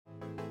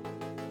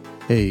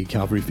Hey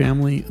Calvary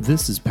family,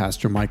 this is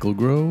Pastor Michael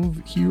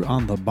Grove here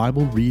on the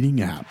Bible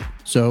Reading app.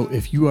 So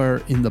if you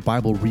are in the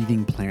Bible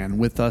reading plan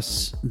with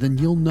us, then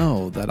you'll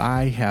know that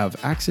I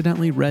have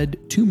accidentally read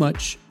too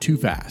much too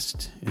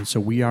fast. And so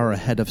we are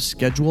ahead of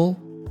schedule,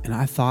 and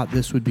I thought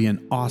this would be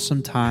an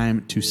awesome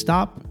time to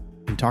stop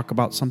and talk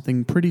about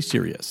something pretty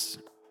serious.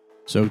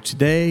 So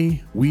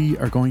today we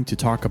are going to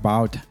talk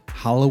about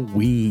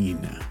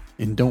Halloween.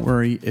 And don't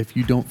worry if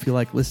you don't feel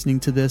like listening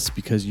to this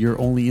because you're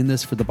only in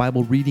this for the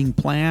Bible reading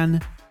plan.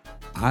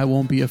 I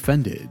won't be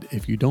offended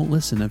if you don't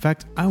listen. In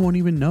fact, I won't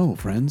even know,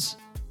 friends.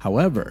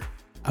 However,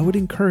 I would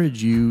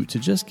encourage you to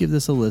just give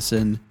this a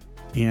listen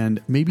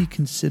and maybe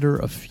consider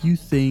a few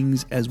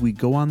things as we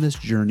go on this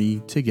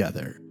journey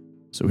together.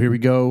 So here we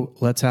go.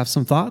 Let's have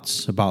some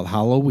thoughts about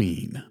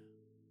Halloween.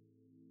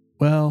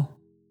 Well,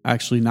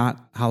 actually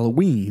not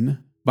Halloween,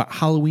 but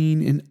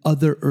Halloween and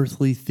other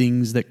earthly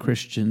things that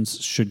Christians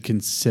should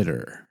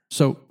consider.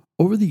 So,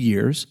 over the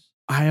years,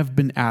 I have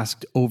been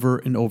asked over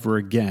and over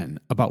again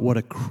about what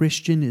a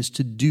Christian is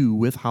to do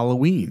with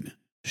Halloween.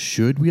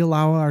 Should we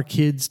allow our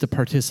kids to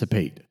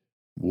participate?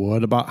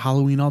 What about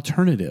Halloween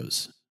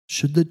alternatives?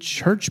 Should the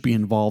church be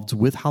involved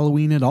with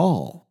Halloween at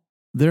all?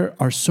 There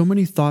are so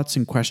many thoughts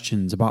and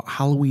questions about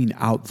Halloween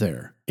out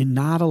there, and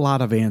not a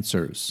lot of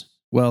answers.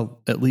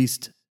 Well, at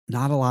least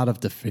not a lot of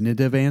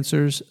definitive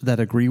answers that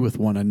agree with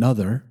one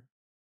another.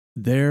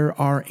 There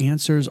are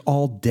answers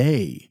all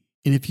day.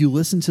 And if you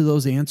listen to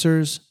those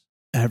answers,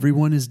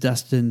 everyone is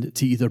destined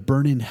to either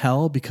burn in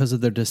hell because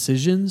of their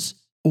decisions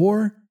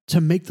or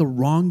to make the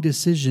wrong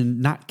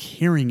decision, not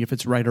caring if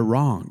it's right or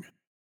wrong.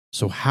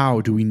 So how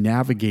do we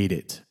navigate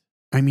it?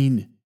 I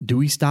mean, do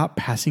we stop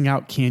passing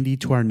out candy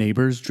to our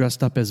neighbors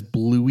dressed up as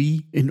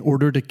Bluey in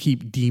order to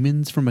keep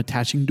demons from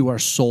attaching to our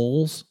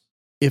souls?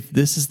 If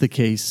this is the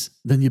case,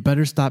 then you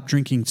better stop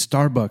drinking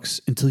Starbucks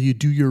until you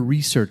do your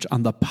research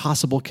on the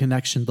possible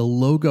connection the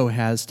logo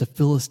has to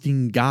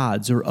Philistine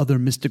gods or other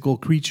mystical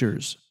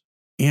creatures.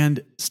 And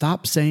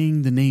stop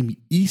saying the name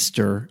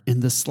Easter in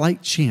the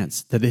slight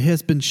chance that it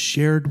has been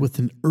shared with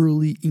an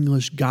early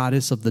English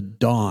goddess of the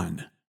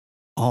dawn.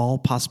 All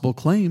possible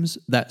claims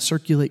that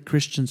circulate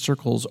Christian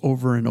circles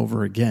over and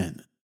over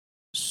again.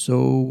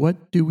 So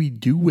what do we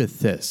do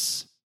with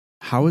this?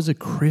 How is a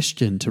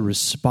Christian to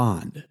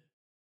respond?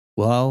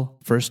 Well,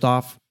 first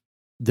off,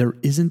 there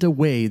isn't a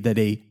way that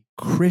a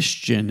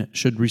Christian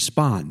should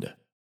respond,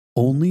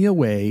 only a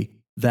way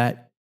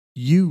that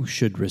you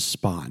should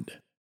respond.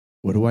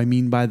 What do I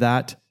mean by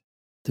that?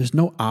 There's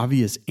no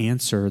obvious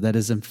answer that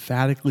is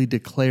emphatically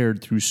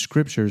declared through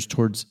scriptures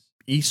towards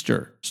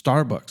Easter,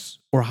 Starbucks,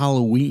 or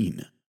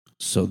Halloween.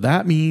 So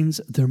that means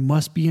there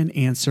must be an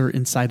answer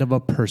inside of a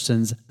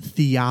person's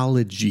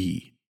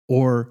theology,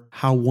 or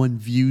how one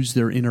views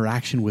their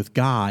interaction with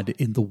God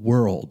in the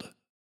world.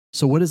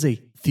 So what is a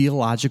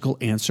theological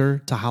answer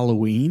to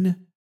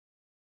Halloween?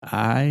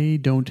 I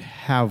don't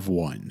have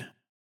one.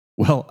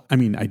 Well, I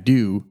mean, I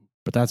do,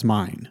 but that's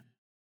mine.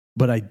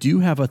 But I do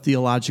have a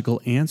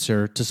theological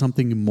answer to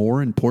something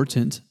more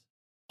important: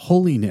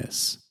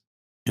 holiness.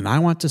 And I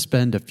want to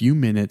spend a few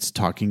minutes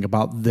talking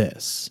about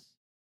this.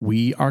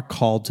 We are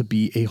called to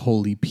be a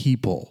holy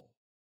people.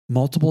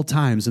 Multiple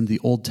times in the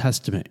Old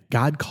Testament,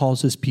 God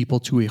calls his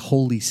people to a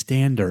holy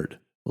standard,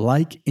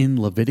 like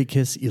in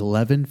Leviticus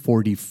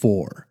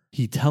 11:44.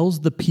 He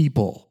tells the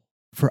people,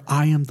 "For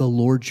I am the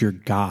Lord your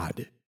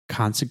God.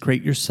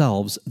 Consecrate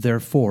yourselves,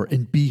 therefore,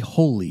 and be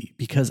holy,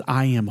 because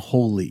I am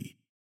holy."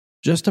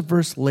 Just a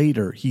verse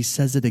later, he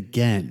says it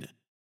again.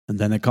 And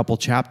then a couple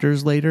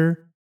chapters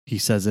later, he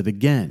says it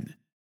again,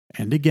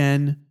 and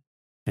again,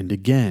 and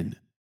again,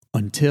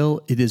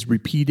 until it is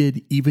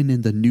repeated even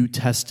in the New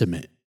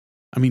Testament.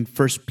 I mean,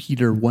 1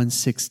 Peter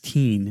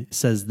 1:16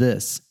 says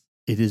this: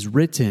 "It is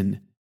written,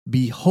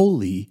 be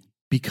holy,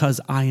 because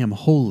I am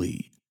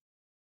holy."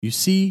 You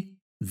see,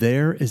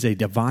 there is a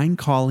divine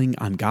calling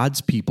on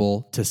God's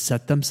people to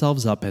set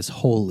themselves up as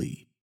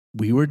holy.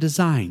 We were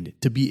designed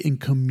to be in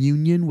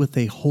communion with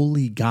a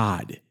holy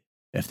God.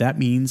 If that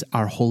means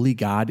our holy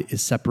God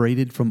is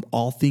separated from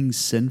all things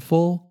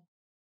sinful,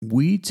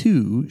 we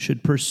too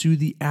should pursue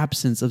the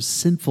absence of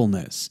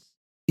sinfulness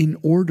in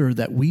order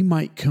that we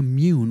might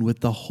commune with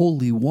the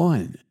Holy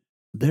One.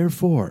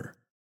 Therefore,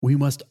 we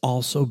must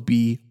also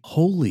be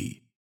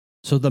holy.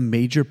 So the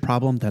major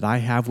problem that I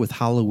have with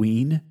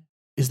Halloween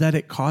is that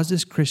it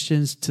causes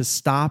Christians to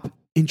stop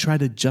and try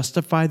to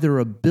justify their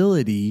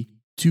ability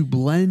to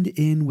blend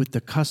in with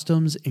the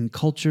customs and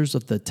cultures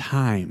of the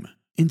time,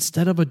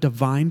 instead of a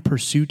divine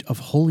pursuit of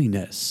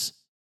holiness.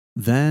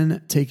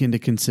 Then take into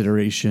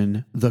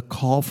consideration the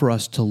call for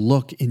us to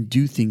look and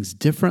do things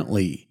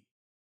differently.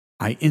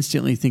 I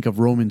instantly think of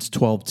Romans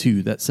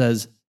 12:2 that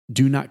says,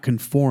 "Do not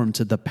conform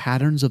to the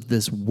patterns of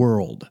this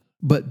world,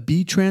 but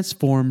be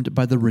transformed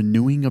by the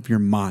renewing of your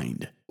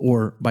mind,"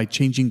 or by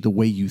changing the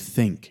way you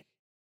think.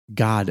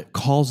 God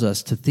calls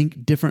us to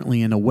think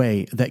differently in a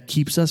way that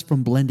keeps us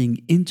from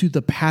blending into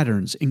the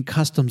patterns and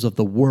customs of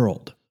the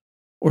world.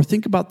 Or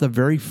think about the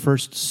very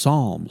first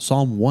Psalm,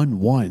 Psalm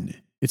 1:1.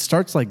 It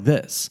starts like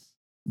this: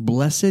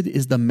 Blessed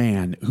is the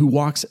man who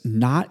walks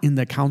not in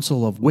the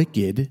counsel of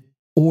wicked,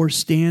 or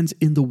stands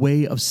in the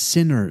way of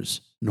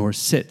sinners, nor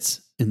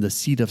sits in the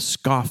seat of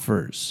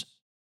scoffers.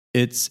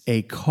 It's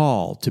a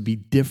call to be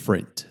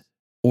different.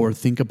 Or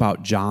think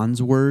about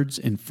John's words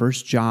in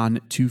 1 John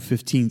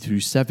 2:15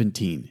 through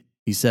 17.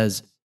 He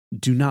says,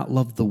 "Do not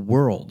love the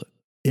world.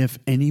 If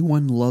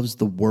anyone loves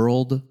the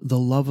world, the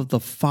love of the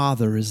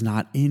Father is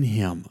not in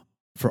him.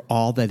 For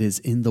all that is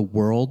in the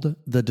world,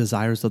 the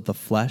desires of the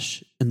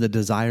flesh and the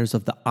desires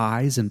of the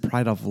eyes and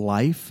pride of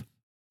life,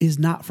 is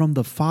not from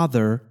the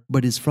Father,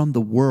 but is from the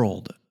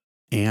world.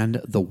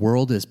 And the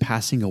world is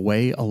passing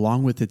away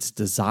along with its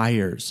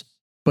desires.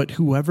 But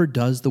whoever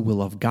does the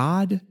will of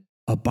God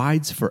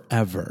abides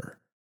forever."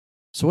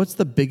 So what's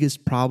the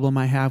biggest problem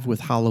I have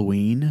with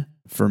Halloween?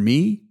 For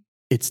me,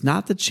 it's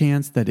not the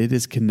chance that it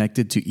is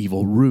connected to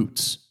evil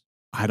roots.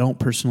 I don't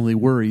personally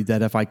worry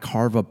that if I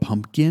carve a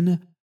pumpkin,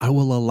 I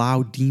will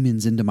allow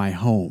demons into my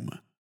home.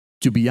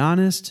 To be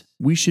honest,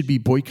 we should be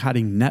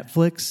boycotting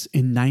Netflix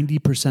and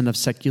 90% of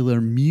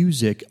secular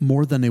music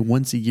more than a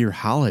once-a-year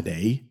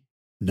holiday.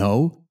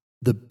 No,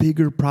 the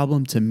bigger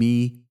problem to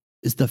me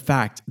is the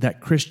fact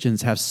that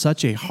Christians have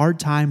such a hard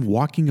time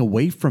walking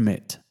away from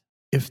it.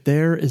 If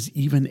there is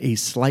even a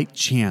slight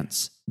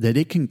chance that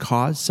it can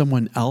cause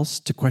someone else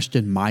to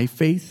question my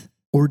faith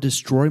or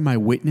destroy my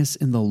witness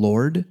in the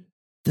Lord,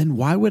 then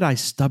why would I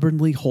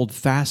stubbornly hold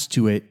fast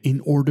to it in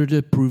order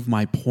to prove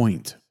my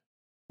point?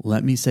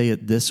 Let me say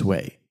it this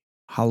way.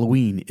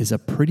 Halloween is a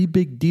pretty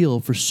big deal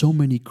for so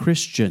many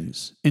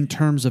Christians in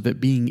terms of it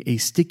being a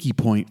sticky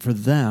point for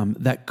them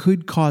that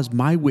could cause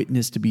my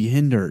witness to be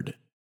hindered.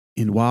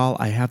 And while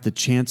I have the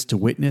chance to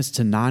witness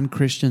to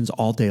non-Christians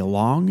all day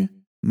long,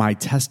 my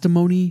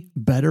testimony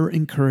better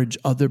encourage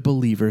other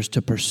believers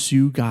to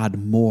pursue God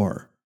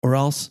more, or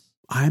else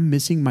I'm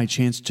missing my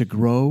chance to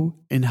grow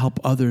and help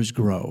others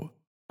grow.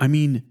 I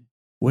mean,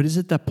 what is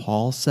it that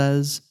Paul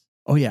says?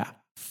 Oh yeah,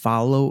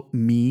 follow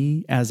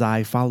me as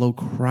I follow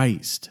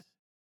Christ.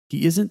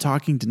 He isn't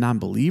talking to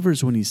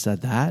non-believers when he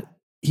said that.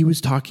 He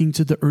was talking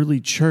to the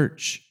early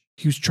church.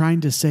 He was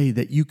trying to say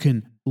that you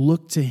can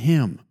look to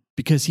him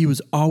because he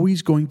was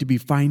always going to be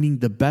finding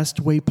the best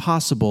way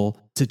possible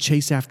to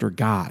chase after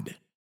God.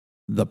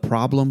 The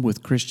problem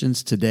with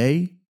Christians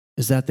today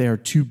is that they are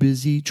too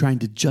busy trying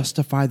to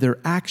justify their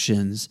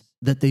actions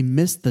that they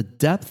miss the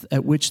depth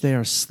at which they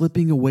are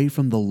slipping away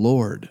from the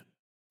Lord.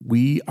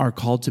 We are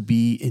called to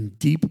be in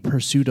deep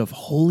pursuit of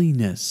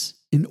holiness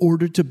in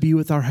order to be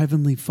with our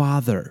Heavenly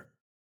Father.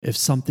 If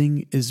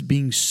something is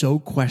being so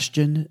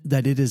questioned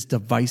that it is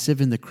divisive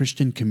in the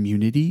Christian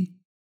community,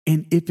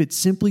 and if it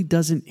simply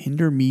doesn't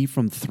hinder me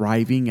from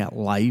thriving at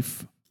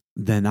life,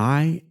 then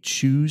I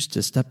choose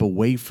to step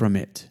away from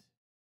it.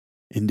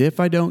 And if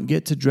I don't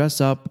get to dress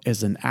up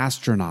as an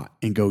astronaut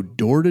and go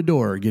door to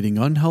door getting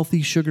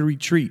unhealthy sugary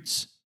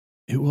treats,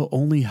 it will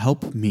only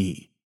help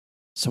me.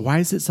 So why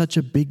is it such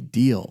a big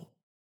deal?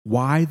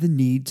 Why the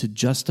need to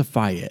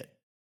justify it?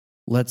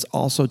 Let's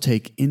also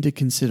take into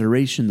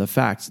consideration the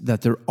fact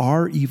that there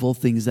are evil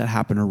things that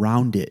happen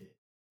around it.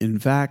 In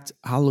fact,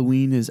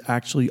 Halloween is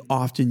actually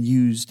often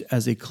used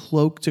as a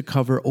cloak to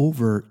cover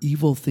over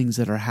evil things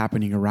that are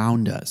happening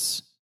around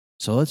us.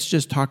 So let's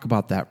just talk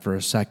about that for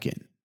a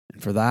second.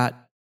 And for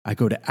that, I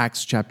go to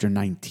Acts chapter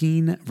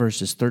 19,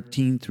 verses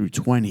 13 through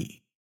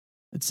 20.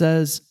 It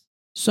says,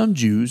 "Some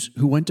Jews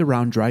who went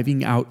around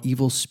driving out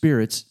evil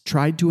spirits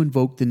tried to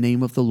invoke the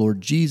name of the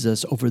Lord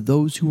Jesus over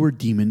those who were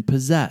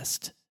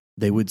demon-possessed.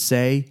 They would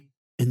say,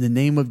 'In the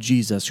name of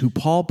Jesus, who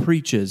Paul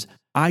preaches,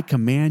 I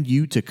command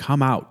you to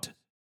come out.'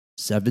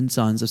 7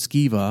 sons of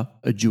Sceva,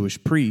 a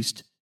Jewish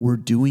priest, were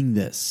doing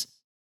this.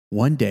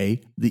 One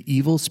day, the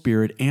evil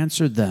spirit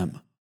answered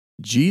them,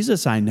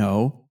 'Jesus I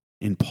know,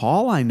 and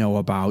Paul I know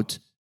about,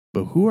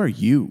 but who are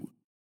you?'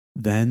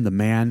 Then the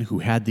man who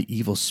had the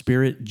evil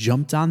spirit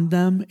jumped on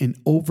them and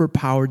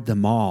overpowered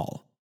them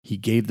all. He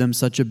gave them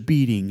such a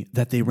beating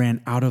that they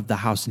ran out of the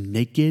house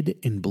naked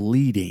and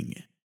bleeding."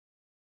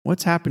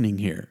 What's happening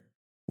here?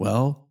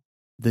 Well,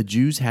 the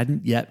Jews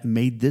hadn't yet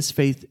made this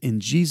faith in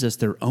Jesus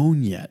their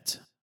own yet.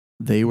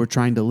 They were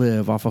trying to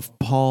live off of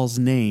Paul's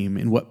name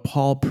and what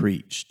Paul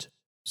preached.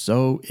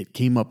 So it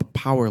came up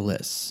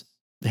powerless.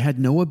 They had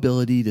no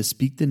ability to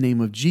speak the name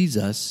of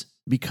Jesus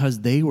because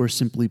they were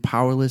simply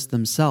powerless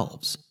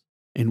themselves.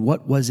 And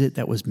what was it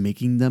that was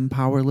making them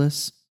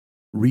powerless?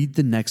 Read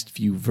the next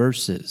few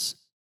verses.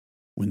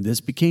 "When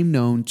this became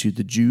known to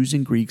the Jews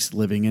and Greeks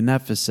living in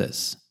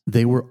Ephesus,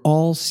 they were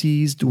all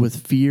seized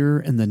with fear,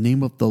 and the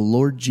name of the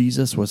Lord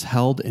Jesus was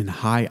held in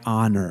high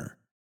honor.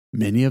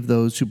 Many of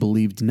those who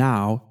believed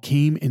now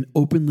came and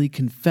openly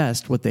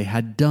confessed what they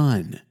had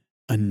done.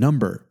 A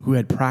number who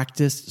had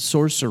practiced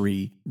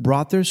sorcery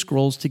brought their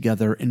scrolls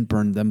together and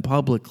burned them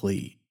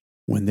publicly.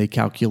 When they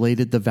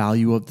calculated the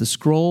value of the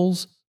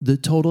scrolls, the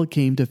total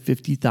came to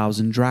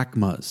 50,000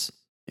 drachmas.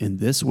 In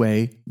this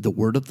way, the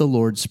word of the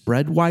Lord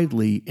spread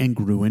widely and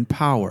grew in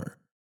power.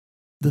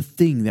 The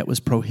thing that was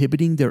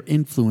prohibiting their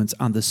influence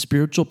on the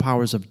spiritual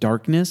powers of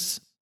darkness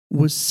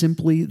was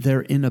simply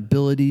their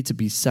inability to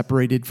be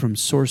separated from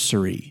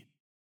sorcery.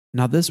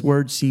 Now, this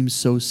word seems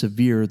so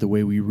severe the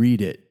way we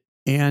read it,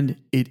 and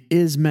it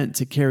is meant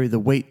to carry the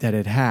weight that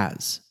it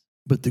has.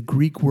 But the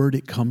Greek word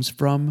it comes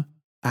from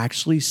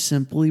actually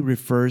simply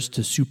refers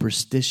to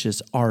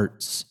superstitious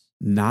arts,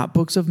 not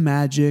books of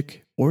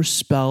magic or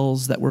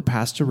spells that were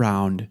passed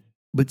around,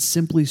 but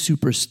simply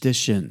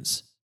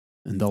superstitions.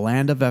 In the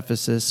land of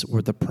Ephesus,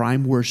 where the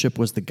prime worship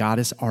was the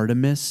goddess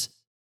Artemis,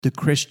 the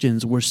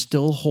Christians were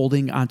still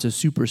holding onto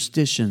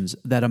superstitions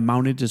that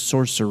amounted to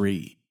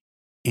sorcery,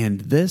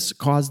 and this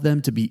caused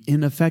them to be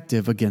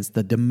ineffective against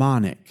the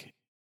demonic.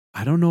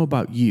 I don't know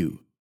about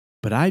you,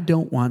 but I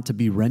don't want to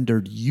be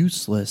rendered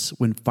useless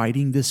when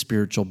fighting this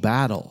spiritual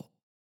battle.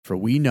 For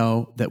we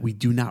know that we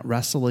do not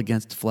wrestle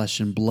against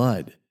flesh and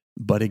blood,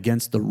 but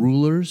against the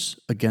rulers,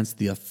 against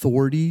the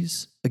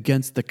authorities,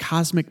 against the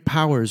cosmic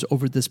powers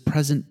over this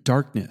present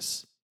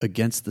darkness,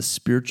 against the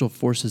spiritual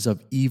forces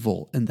of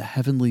evil in the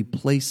heavenly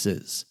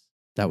places.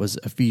 That was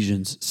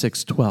Ephesians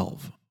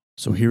 6:12.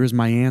 So here is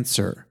my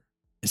answer.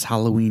 Is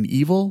Halloween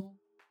evil?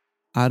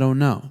 I don't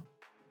know.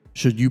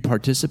 Should you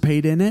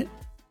participate in it?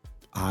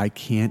 I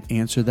can't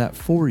answer that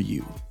for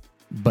you.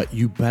 But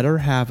you better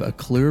have a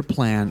clear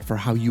plan for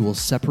how you will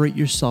separate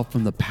yourself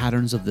from the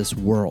patterns of this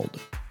world.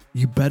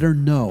 You better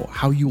know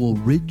how you will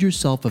rid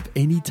yourself of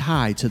any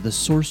tie to the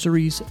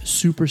sorceries,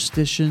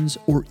 superstitions,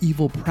 or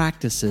evil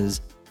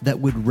practices that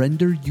would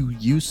render you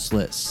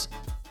useless.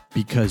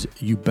 Because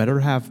you better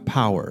have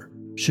power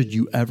should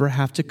you ever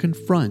have to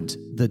confront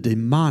the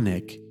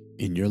demonic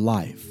in your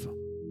life.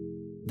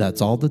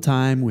 That's all the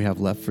time we have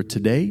left for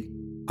today.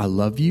 I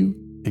love you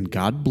and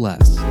God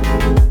bless.